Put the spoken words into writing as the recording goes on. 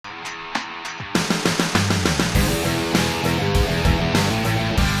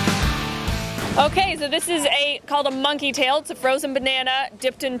Okay, so this is called a monkey tail. It's a frozen banana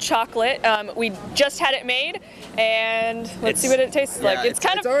dipped in chocolate. We just had it made, and let's see what it tastes like. It's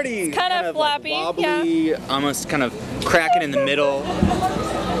kind of floppy, like wobbly, almost kind of cracking in the middle.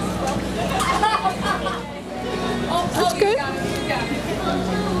 It's good.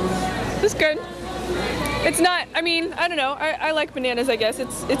 It's good. It's not. I mean, I don't know. I like bananas. I guess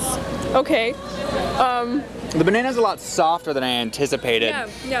it's okay. The banana's a lot softer than I anticipated.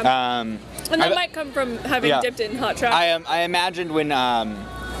 Yeah. And that might come from having dipped it in hot chocolate. I imagined when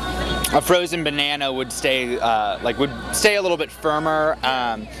a frozen banana would stay a little bit firmer,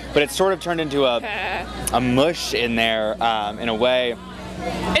 but it's sort of turned into a mush in there in a way.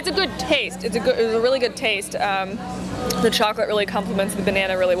 It's a good taste. It's a really good taste. The chocolate really complements the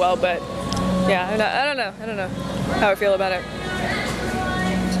banana really well, but yeah, I don't know how I feel about it.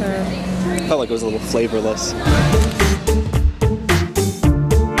 Felt like it was a little flavorless.